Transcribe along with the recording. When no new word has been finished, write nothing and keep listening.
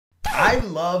I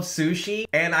love sushi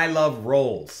and I love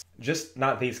rolls. Just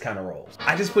not these kind of rolls.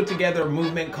 I just put together a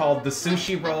movement called the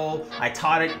sushi roll. I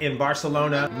taught it in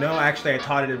Barcelona. No, actually I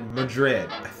taught it in Madrid,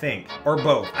 I think. Or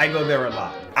both. I go there a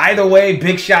lot. Either way,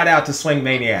 big shout out to Swing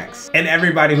Maniacs and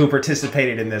everybody who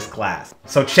participated in this class.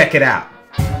 So check it out.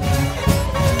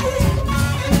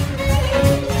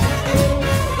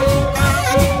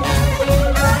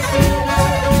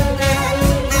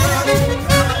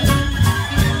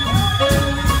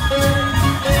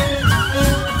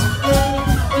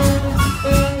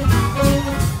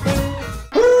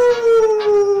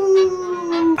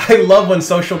 I love when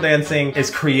social dancing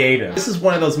is creative. This is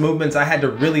one of those movements I had to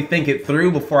really think it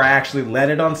through before I actually led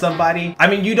it on somebody. I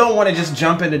mean, you don't want to just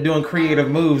jump into doing creative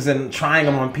moves and trying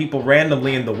them on people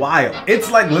randomly in the wild.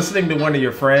 It's like listening to one of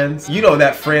your friends. You know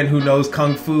that friend who knows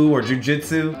Kung Fu or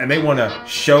Jiu-Jitsu and they want to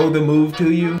show the move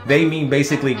to you? They mean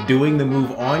basically doing the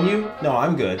move on you? No,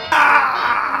 I'm good.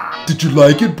 Ah! Did you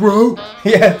like it, bro?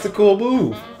 Yeah, it's a cool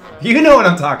move. You know what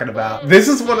I'm talking about. This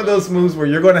is one of those moves where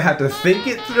you're gonna have to think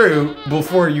it through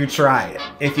before you try it.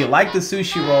 If you like the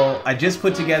sushi roll, I just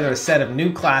put together a set of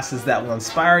new classes that will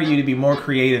inspire you to be more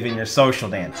creative in your social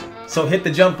dancing. So hit the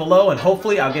jump below and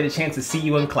hopefully I'll get a chance to see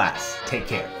you in class. Take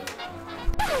care.